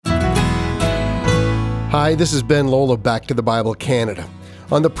Hi, this is Ben Lola, Back to the Bible Canada.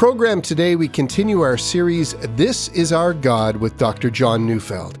 On the program today, we continue our series, This is Our God, with Dr. John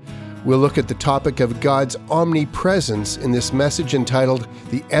Neufeld. We'll look at the topic of God's omnipresence in this message entitled,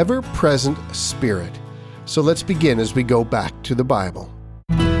 The Ever-Present Spirit. So let's begin as we go back to the Bible.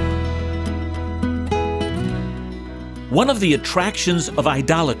 One of the attractions of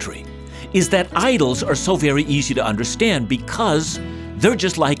idolatry is that idols are so very easy to understand because they're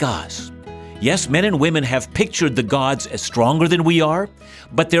just like us. Yes, men and women have pictured the gods as stronger than we are,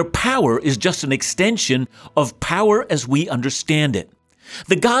 but their power is just an extension of power as we understand it.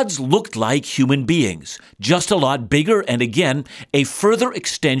 The gods looked like human beings, just a lot bigger and again, a further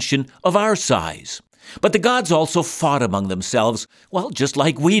extension of our size. But the gods also fought among themselves, well, just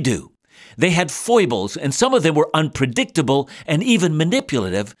like we do. They had foibles, and some of them were unpredictable and even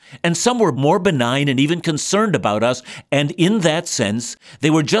manipulative, and some were more benign and even concerned about us, and in that sense, they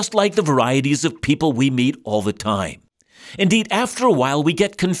were just like the varieties of people we meet all the time. Indeed, after a while, we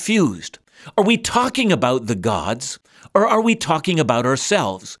get confused. Are we talking about the gods, or are we talking about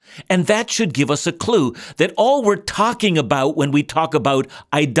ourselves? And that should give us a clue that all we're talking about when we talk about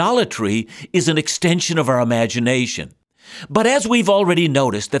idolatry is an extension of our imagination. But as we've already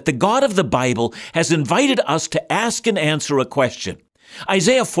noticed, that the God of the Bible has invited us to ask and answer a question.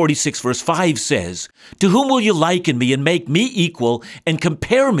 Isaiah 46 verse 5 says, "To whom will you liken me and make me equal and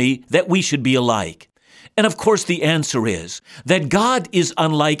compare me that we should be alike?" And of course the answer is that God is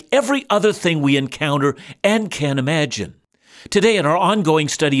unlike every other thing we encounter and can imagine. Today in our ongoing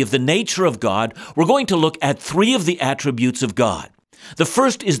study of the nature of God, we're going to look at three of the attributes of God. The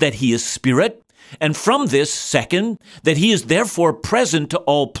first is that He is Spirit. And from this, second, that He is therefore present to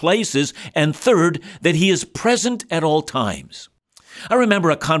all places, and third, that He is present at all times. I remember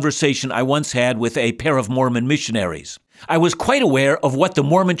a conversation I once had with a pair of Mormon missionaries. I was quite aware of what the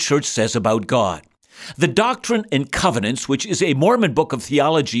Mormon Church says about God. The Doctrine and Covenants, which is a Mormon book of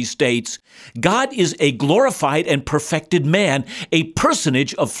theology, states, God is a glorified and perfected man, a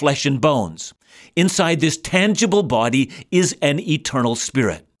personage of flesh and bones. Inside this tangible body is an eternal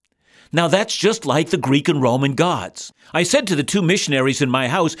spirit. Now that's just like the Greek and Roman gods. I said to the two missionaries in my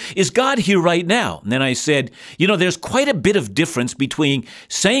house, is God here right now? And then I said, there's quite a bit of difference between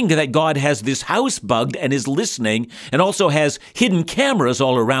saying that God has this house bugged and is listening and also has hidden cameras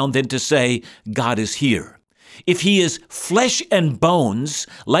all around than to say God is here. If He is flesh and bones,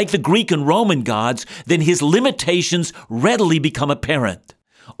 like the Greek and Roman gods, then His limitations readily become apparent.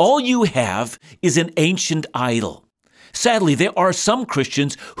 All you have is an ancient idol. Sadly, there are some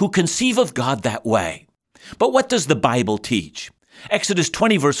Christians who conceive of God that way. But what does the Bible teach? Exodus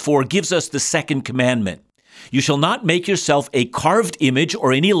 20 verse 4 gives us the second commandment. You shall not make yourself a carved image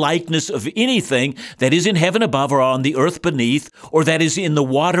or any likeness of anything that is in heaven above or on the earth beneath, or that is in the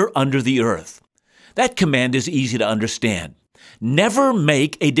water under the earth. That command is easy to understand. Never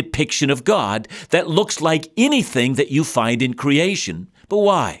make a depiction of God that looks like anything that you find in creation. But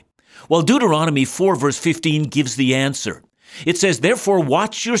why? Well, Deuteronomy 4 verse 15 gives the answer. It says, "Therefore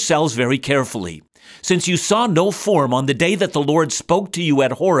watch yourselves very carefully, since you saw no form on the day that the Lord spoke to you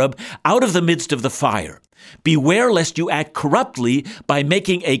at Horeb out of the midst of the fire. Beware lest you act corruptly by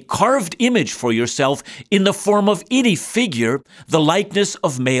making a carved image for yourself in the form of any figure, the likeness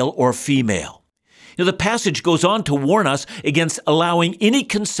of male or female." The passage goes on to warn us against allowing any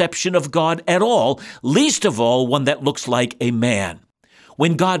conception of God at all, least of all one that looks like a man.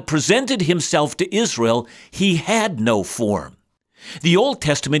 When God presented Himself to Israel, He had no form. The Old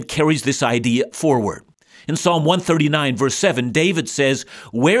Testament carries this idea forward. In Psalm 139, verse 7, David says,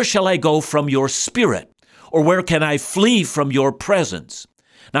 "Where shall I go from your spirit? Or where can I flee from your presence?"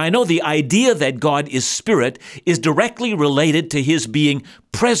 Now, I know the idea that God is spirit is directly related to His being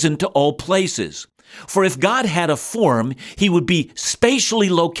present to all places. For if God had a form, He would be spatially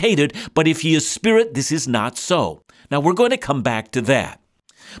located, but if He is spirit, this is not so. Now, we're going to come back to that.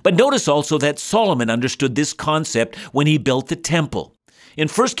 But notice also that Solomon understood this concept when he built the temple. In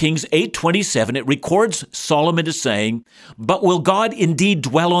 1 Kings 8:27, it records Solomon as saying, "But will God indeed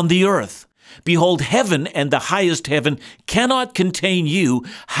dwell on the earth? Behold, heaven and the highest heaven cannot contain you,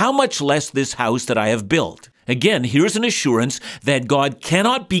 how much less this house that I have built." Again, here's an assurance that God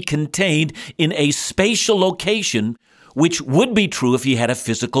cannot be contained in a spatial location, which would be true if He had a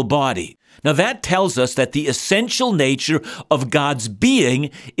physical body. Now that tells us that the essential nature of God's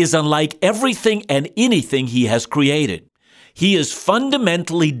being is unlike everything and anything He has created. He is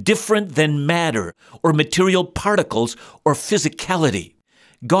fundamentally different than matter or material particles or physicality.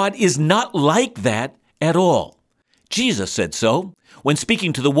 God is not like that at all. Jesus said so. When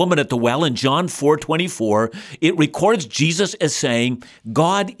speaking to the woman at the well in John 4:24, it records Jesus as saying,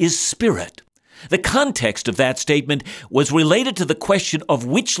 God is spirit. The context of that statement was related to the question of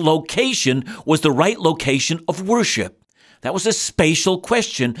which location was the right location of worship. That was a spatial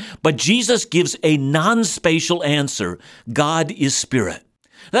question, but Jesus gives a non-spatial answer. God is spirit.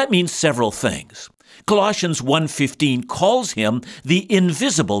 That means several things. Colossians 1:15 calls him the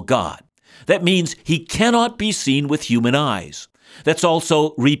invisible God. That means he cannot be seen with human eyes. That's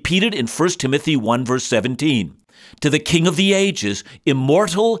also repeated in 1 Timothy 1 verse 17. To the King of the ages,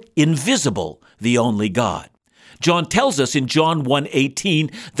 immortal, invisible, the only God. John tells us in John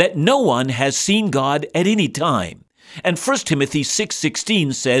 1:18 that no one has seen God at any time. And 1 Timothy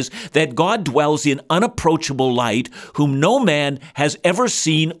 6:16 says that God dwells in unapproachable light, whom no man has ever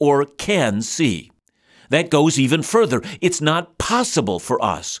seen or can see. That goes even further. It's not possible for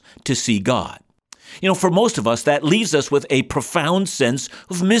us to see God. For most of us, that leaves us with a profound sense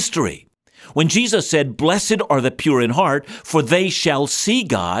of mystery. When Jesus said, "Blessed are the pure in heart, for they shall see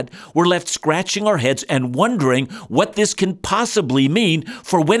God," we're left scratching our heads and wondering what this can possibly mean,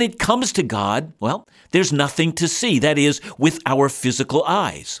 for when it comes to God, there's nothing to see, that is, with our physical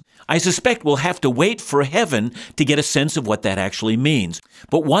eyes. I suspect we'll have to wait for heaven to get a sense of what that actually means.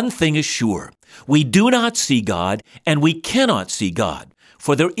 But one thing is sure, we do not see God, and we cannot see God,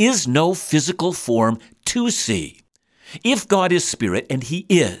 for there is no physical form to see. If God is spirit, and he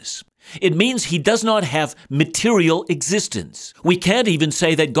is, it means he does not have material existence. We can't even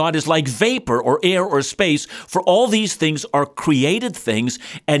say that God is like vapor or air or space, for all these things are created things,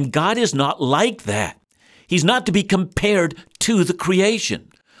 and God is not like that. He's not to be compared to the creation.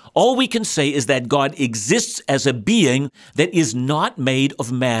 All we can say is that God exists as a being that is not made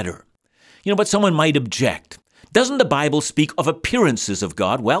of matter. But someone might object. Doesn't the Bible speak of appearances of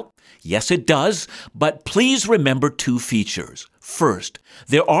God? Well, yes, it does, but please remember two features. First,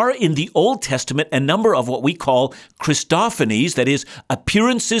 there are in the Old Testament a number of what we call Christophanies, that is,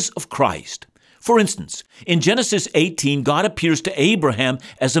 appearances of Christ. For instance, in Genesis 18, God appears to Abraham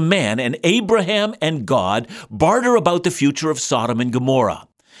as a man, and Abraham and God barter about the future of Sodom and Gomorrah.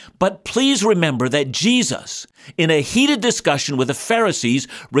 But please remember that Jesus, in a heated discussion with the Pharisees,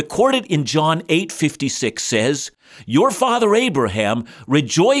 recorded in John 8:56, says, "Your father Abraham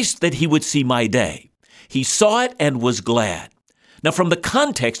rejoiced that he would see my day. He saw it and was glad." Now, from the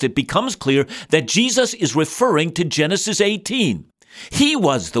context, it becomes clear that Jesus is referring to Genesis 18. He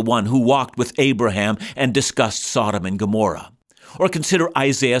was the one who walked with Abraham and discussed Sodom and Gomorrah. Or consider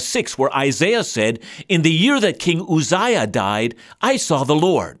Isaiah 6, where Isaiah said, "In the year that King Uzziah died, I saw the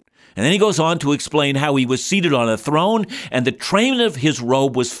Lord." And then he goes on to explain how he was seated on a throne and the train of his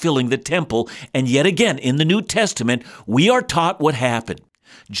robe was filling the temple. And yet again, in the New Testament, we are taught what happened.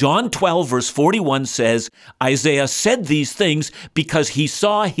 John 12, verse 41 says, Isaiah said these things because he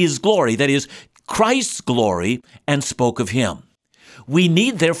saw his glory, that is, Christ's glory, and spoke of him. We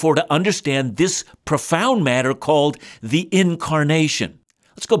need, therefore, to understand this profound matter called the incarnation.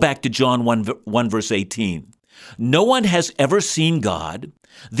 Let's go back to John 1 verse 18. No one has ever seen God.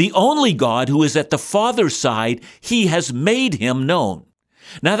 The only God who is at the Father's side, he has made him known.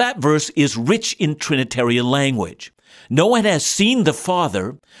 Now that verse is rich in Trinitarian language. No one has seen the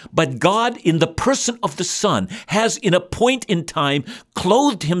Father, but God in the person of the Son has in a point in time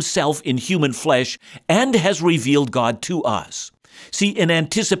clothed himself in human flesh and has revealed God to us. See, in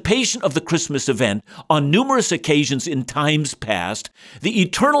anticipation of the Christmas event, on numerous occasions in times past, the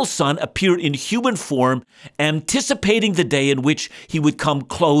eternal Son appeared in human form, anticipating the day in which he would come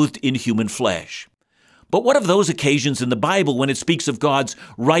clothed in human flesh. But what of those occasions in the Bible when it speaks of God's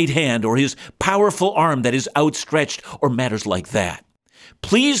right hand or his powerful arm that is outstretched or matters like that?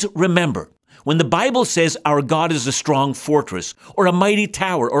 Please remember, when the Bible says our God is a strong fortress or a mighty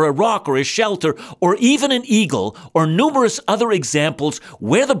tower or a rock or a shelter or even an eagle or numerous other examples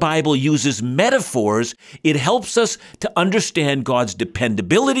where the Bible uses metaphors, it helps us to understand God's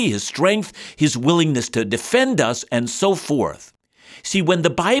dependability, his strength, his willingness to defend us, and so forth. See, when the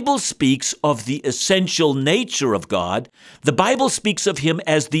Bible speaks of the essential nature of God, the Bible speaks of him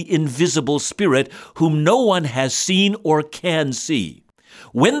as the invisible spirit whom no one has seen or can see.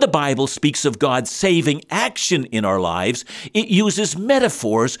 When the Bible speaks of God's saving action in our lives, it uses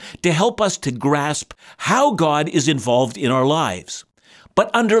metaphors to help us to grasp how God is involved in our lives. But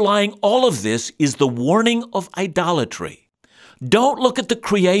underlying all of this is the warning of idolatry. Don't look at the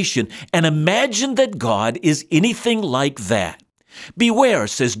creation and imagine that God is anything like that. Beware,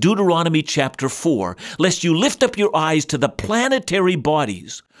 says Deuteronomy chapter 4, lest you lift up your eyes to the planetary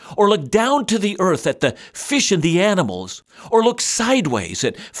bodies, or look down to the earth at the fish and the animals, or look sideways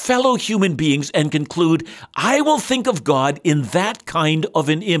at fellow human beings and conclude, I will think of God in that kind of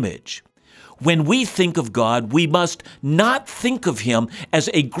an image. When we think of God, we must not think of him as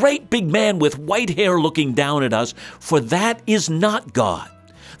a great big man with white hair looking down at us, for that is not God.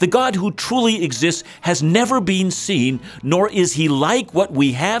 The God who truly exists has never been seen, nor is he like what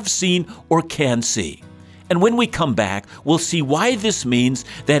we have seen or can see. And when we come back, we'll see why this means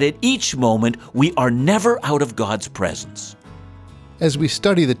that at each moment we are never out of God's presence. As we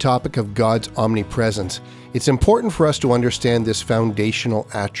study the topic of God's omnipresence, it's important for us to understand this foundational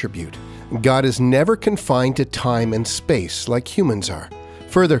attribute. God is never confined to time and space like humans are.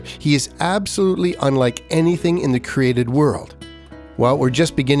 Further, he is absolutely unlike anything in the created world. Well, we're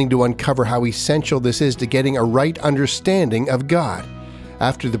just beginning to uncover how essential this is to getting a right understanding of God.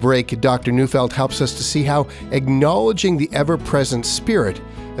 After the break, Dr. Neufeld helps us to see how acknowledging the ever-present Spirit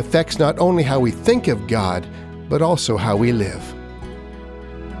affects not only how we think of God, but also how we live.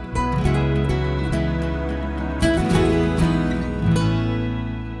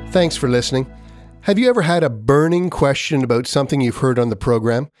 Thanks for listening. Have you ever had a burning question about something you've heard on the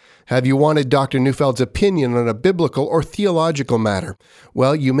program? Have you wanted Dr. Neufeld's opinion on a biblical or theological matter?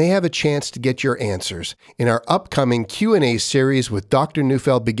 Well, you may have a chance to get your answers in our upcoming Q&A series with Dr.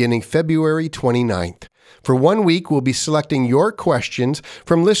 Neufeld beginning February 29th. For 1 week, we'll be selecting your questions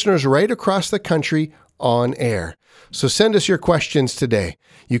from listeners right across the country on air. So send us your questions today.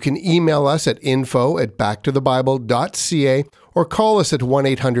 You can email us at info@backtothebible.ca or call us at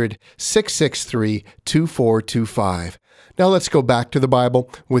 1-800-663-2425. Now let's go back to the Bible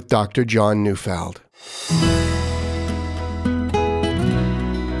with Dr. John Neufeld.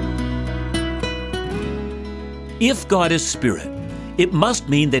 If God is spirit, it must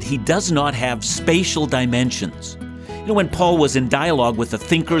mean that he does not have spatial dimensions. When Paul was in dialogue with the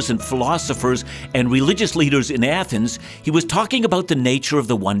thinkers and philosophers and religious leaders in Athens, he was talking about the nature of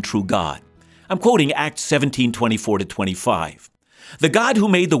the one true God. I'm quoting Acts 17:24-25. The God who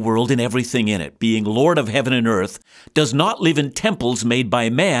made the world and everything in it, being Lord of heaven and earth, does not live in temples made by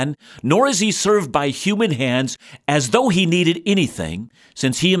man, nor is he served by human hands as though he needed anything,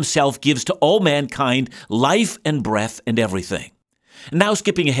 since he himself gives to all mankind life and breath and everything. Now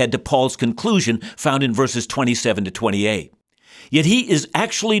skipping ahead to Paul's conclusion found in verses 27-28. Yet he is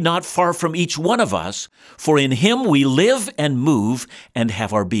actually not far from each one of us, for in him we live and move and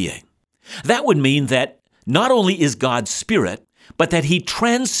have our being. That would mean that not only is God spirit, but that he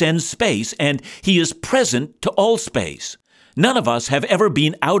transcends space and he is present to all space. None of us have ever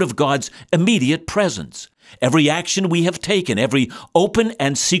been out of God's immediate presence. Every action we have taken, every open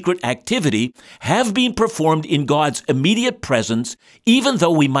and secret activity have been performed in God's immediate presence, even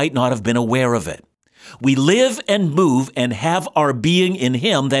though we might not have been aware of it. We live and move and have our being in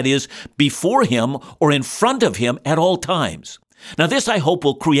him, that is, before him or in front of him at all times. Now this, I hope,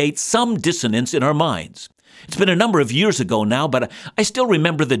 will create some dissonance in our minds. It's been a number of years ago now, but I still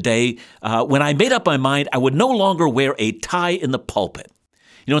remember the day when I made up my mind I would no longer wear a tie in the pulpit.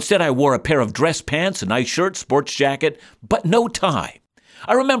 Instead I wore a pair of dress pants, a nice shirt, sports jacket, but no tie.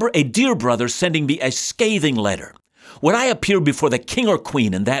 I remember a dear brother sending me a scathing letter. Would I appear before the king or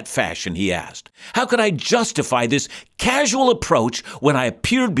queen in that fashion, he asked. How could I justify this casual approach when I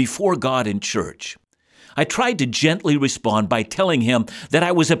appeared before God in church? I tried to gently respond by telling him that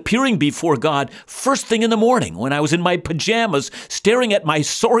I was appearing before God first thing in the morning when I was in my pajamas, staring at my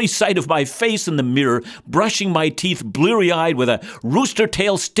sorry sight of my face in the mirror, brushing my teeth bleary-eyed with a rooster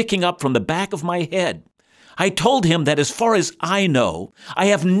tail sticking up from the back of my head. I told him that as far as I know, I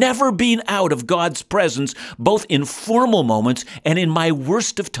have never been out of God's presence, both in formal moments and in my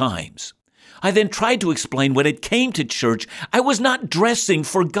worst of times. I then tried to explain when it came to church, I was not dressing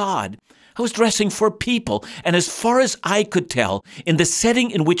for God. I was dressing for people, and as far as I could tell, in the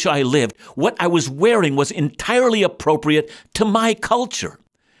setting in which I lived, what I was wearing was entirely appropriate to my culture.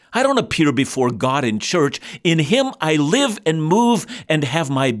 I don't appear before God in church. In him I live and move and have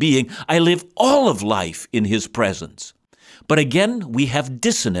my being. I live all of life in his presence. But again, we have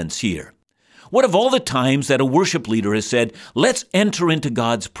dissonance here. What of all the times that a worship leader has said, let's enter into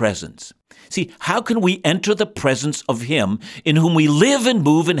God's presence? See, how can we enter the presence of him in whom we live and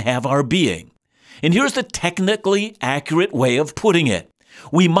move and have our being? And here's the technically accurate way of putting it.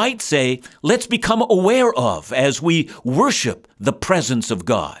 We might say, let's become aware of as we worship the presence of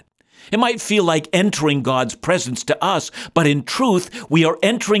God. It might feel like entering God's presence to us, but in truth, we are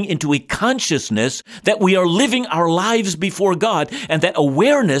entering into a consciousness that we are living our lives before God, and that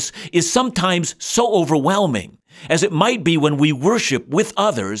awareness is sometimes so overwhelming, as it might be when we worship with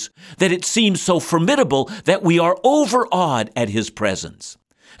others, that it seems so formidable that we are overawed at his presence.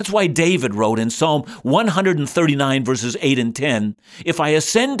 That's why David wrote in Psalm 139, verses 8 and 10, if I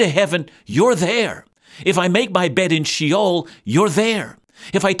ascend to heaven, you're there. If I make my bed in Sheol, you're there.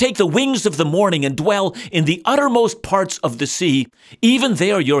 If I take the wings of the morning and dwell in the uttermost parts of the sea, even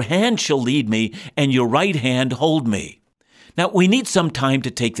there your hand shall lead me, and your right hand hold me. Now, we need some time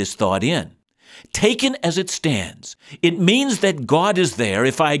to take this thought in. Taken as it stands, it means that God is there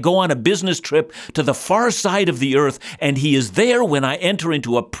if I go on a business trip to the far side of the earth, and He is there when I enter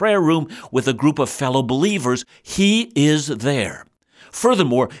into a prayer room with a group of fellow believers. He is there.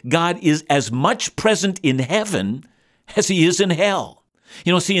 Furthermore, God is as much present in heaven as He is in hell.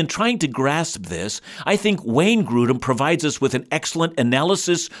 See, in trying to grasp this, I think Wayne Grudem provides us with an excellent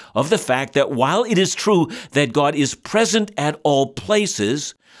analysis of the fact that while it is true that God is present at all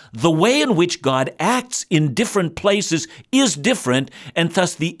places, the way in which God acts in different places is different, and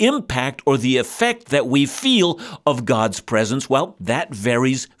thus the impact or the effect that we feel of God's presence, well, that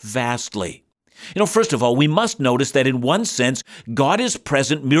varies vastly. First of all, we must notice that in one sense, God is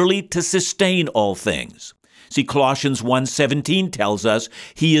present merely to sustain all things. See, Colossians 1:17 tells us,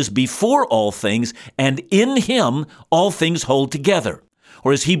 He is before all things, and in Him all things hold together.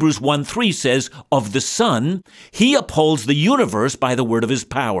 Or as Hebrews 1:3 says, of the Son, He upholds the universe by the word of His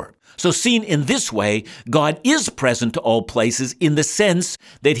power. So seen in this way, God is present to all places in the sense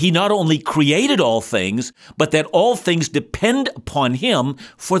that He not only created all things, but that all things depend upon Him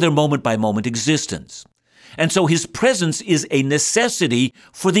for their moment-by-moment existence. And so His presence is a necessity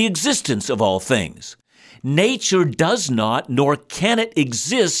for the existence of all things. Nature does not, nor can it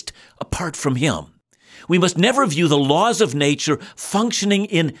exist apart from Him. We must never view the laws of nature functioning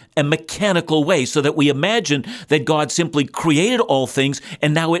in a mechanical way so that we imagine that God simply created all things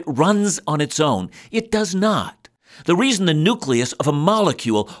and now it runs on its own. It does not. The reason the nucleus of a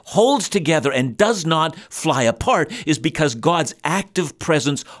molecule holds together and does not fly apart is because God's active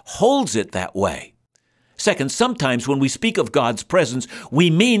presence holds it that way. Second, sometimes when we speak of God's presence,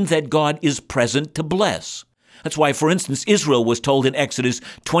 we mean that God is present to bless. That's why, for instance, Israel was told in Exodus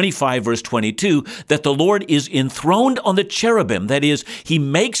 25, verse 22, that the Lord is enthroned on the cherubim. That is, He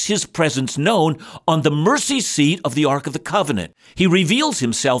makes His presence known on the mercy seat of the Ark of the Covenant. He reveals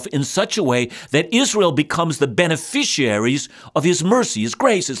Himself in such a way that Israel becomes the beneficiaries of His mercy, His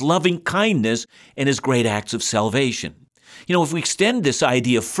grace, His loving kindness, and His great acts of salvation. If we extend this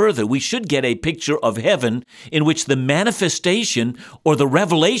idea further, we should get a picture of heaven in which the manifestation or the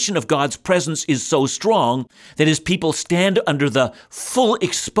revelation of God's presence is so strong that His people stand under the full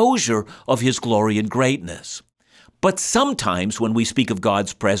exposure of His glory and greatness. But sometimes when we speak of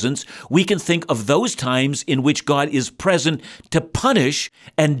God's presence, we can think of those times in which God is present to punish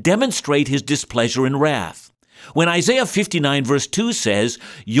and demonstrate His displeasure and wrath. When Isaiah 59 verse 2 says,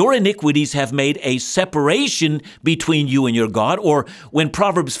 your iniquities have made a separation between you and your God, or when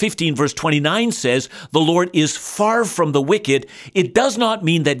Proverbs 15 verse 29 says, the Lord is far from the wicked, it does not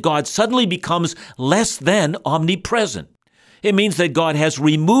mean that God suddenly becomes less than omnipresent. It means that God has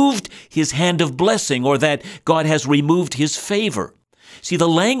removed His hand of blessing, or that God has removed His favor. See, the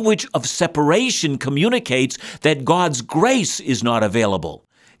language of separation communicates that God's grace is not available.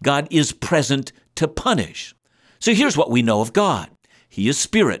 God is present to punish. So here's what we know of God. He is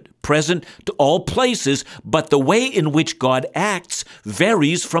spirit, present to all places, but the way in which God acts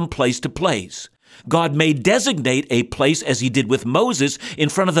varies from place to place. God may designate a place, as He did with Moses, in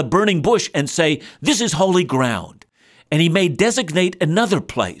front of the burning bush and say, this is holy ground. And He may designate another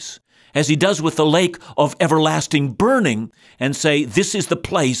place, as He does with the lake of everlasting burning, and say, this is the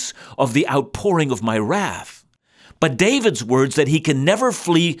place of the outpouring of my wrath. But David's words that he can never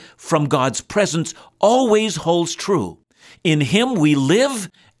flee from God's presence always holds true. In Him we live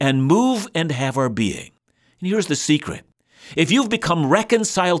and move and have our being. And here's the secret. If you've become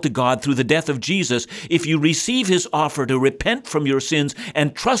reconciled to God through the death of Jesus, if you receive His offer to repent from your sins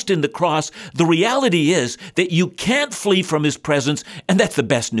and trust in the cross, the reality is that you can't flee from His presence, and that's the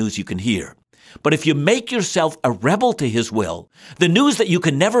best news you can hear. But if you make yourself a rebel to His will, the news that you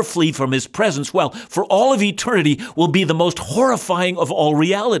can never flee from His presence, well, for all of eternity will be the most horrifying of all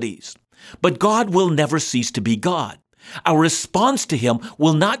realities. But God will never cease to be God. Our response to Him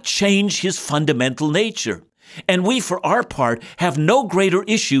will not change His fundamental nature. And we, for our part, have no greater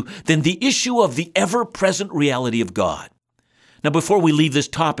issue than the issue of the ever-present reality of God. Now, before we leave this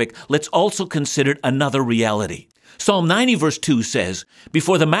topic, let's also consider another reality. Psalm 90 verse 2 says,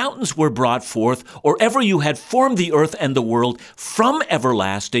 before the mountains were brought forth, or ever you had formed the earth and the world, from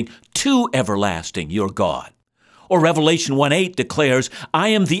everlasting to everlasting, your God. Or Revelation 1:8 declares, I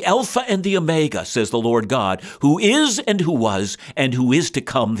am the Alpha and the Omega, says the Lord God, who is and who was and who is to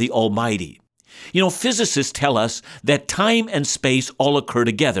come, the Almighty. Physicists tell us that time and space all occur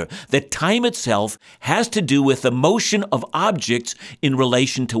together, that time itself has to do with the motion of objects in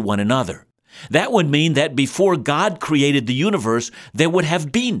relation to one another. That would mean that before God created the universe, there would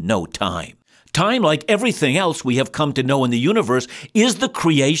have been no time. Time, like everything else we have come to know in the universe, is the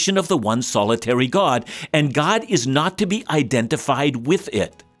creation of the one solitary God, and God is not to be identified with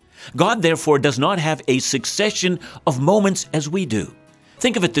it. God, therefore, does not have a succession of moments as we do.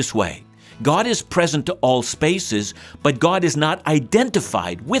 Think of it this way. God is present to all spaces, but God is not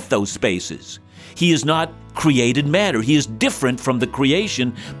identified with those spaces. He is not created matter. He is different from the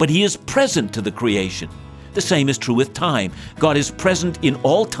creation, but He is present to the creation. The same is true with time. God is present in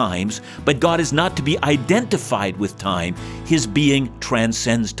all times, but God is not to be identified with time. His being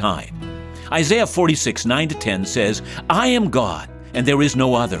transcends time. Isaiah 46, 9-10 says, I am God, and there is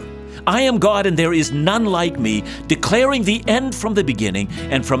no other. I am God, and there is none like me, declaring the end from the beginning,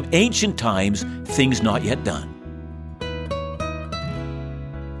 and from ancient times, things not yet done.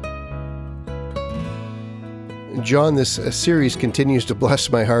 John, this series continues to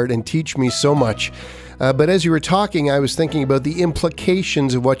bless my heart and teach me so much. But as you were talking, I was thinking about the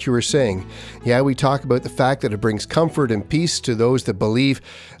implications of what you were saying. Yeah, we talk about the fact that it brings comfort and peace to those that believe,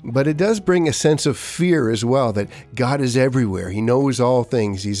 but it does bring a sense of fear as well, that God is everywhere. He knows all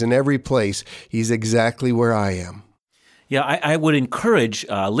things. He's in every place. He's exactly where I am. Yeah, I would encourage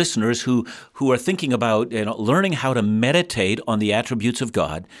listeners who are thinking about learning how to meditate on the attributes of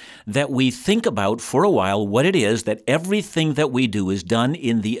God, that we think about for a while what it is that everything that we do is done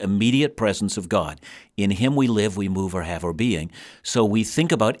in the immediate presence of God. In Him we live, we move, or have our being. So we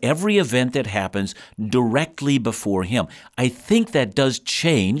think about every event that happens directly before Him. I think that does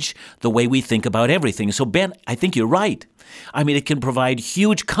change the way we think about everything. So Ben, I think you're right. I mean, it can provide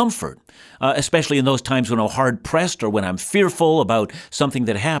huge comfort, especially in those times when I'm hard-pressed or when I'm fearful about something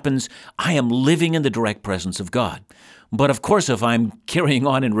that happens. I am living in the direct presence of God. But of course, if I'm carrying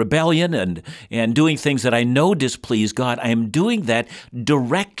on in rebellion and doing things that I know displease God, I am doing that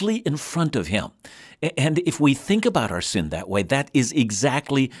directly in front of Him. And if we think about our sin that way, that is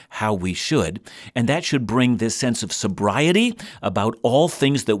exactly how we should. And that should bring this sense of sobriety about all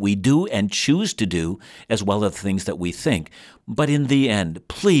things that we do and choose to do, as well as things that we think. But in the end,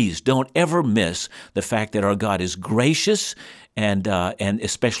 please don't ever miss the fact that our God is gracious, and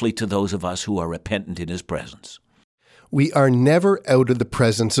especially to those of us who are repentant in His presence. We are never out of the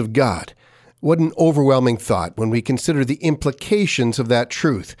presence of God. What an overwhelming thought when we consider the implications of that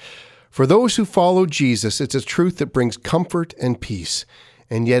truth. For those who follow Jesus, it's a truth that brings comfort and peace,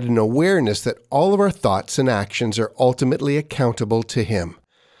 and yet an awareness that all of our thoughts and actions are ultimately accountable to Him.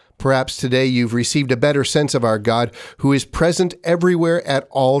 Perhaps today you've received a better sense of our God, who is present everywhere at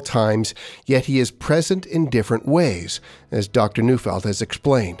all times, yet He is present in different ways, as Dr. Neufeld has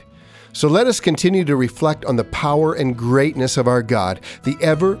explained. So let us continue to reflect on the power and greatness of our God, the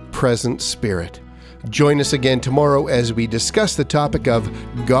ever-present Spirit. Join us again tomorrow as we discuss the topic of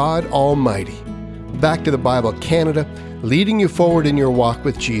God Almighty. Back to the Bible Canada, leading you forward in your walk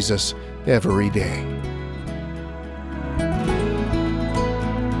with Jesus every day.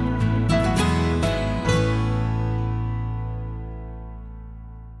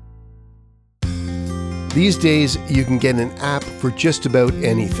 These days, you can get an app for just about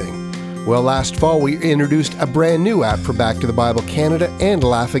anything. Well, last fall, we introduced a brand new app for Back to the Bible Canada and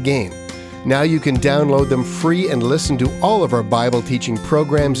Laugh Again. Now you can download them free and listen to all of our Bible teaching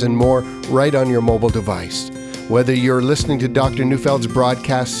programs and more right on your mobile device. Whether you're listening to Dr. Neufeld's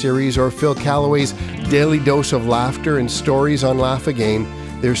broadcast series or Phil Callaway's daily dose of laughter and stories on Laugh Again,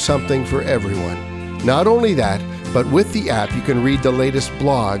 there's something for everyone. Not only that, but with the app you can read the latest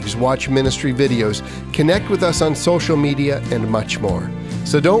blogs, watch ministry videos, connect with us on social media, and much more.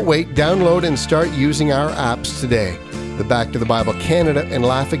 So don't wait, download and start using our apps today. The Back to the Bible Canada and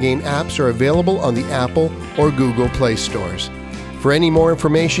Laugh Again apps are available on the Apple or Google Play stores. For any more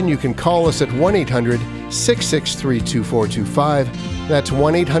information, you can call us at 1-800-663-2425. That's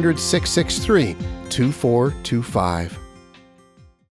 1-800-663-2425.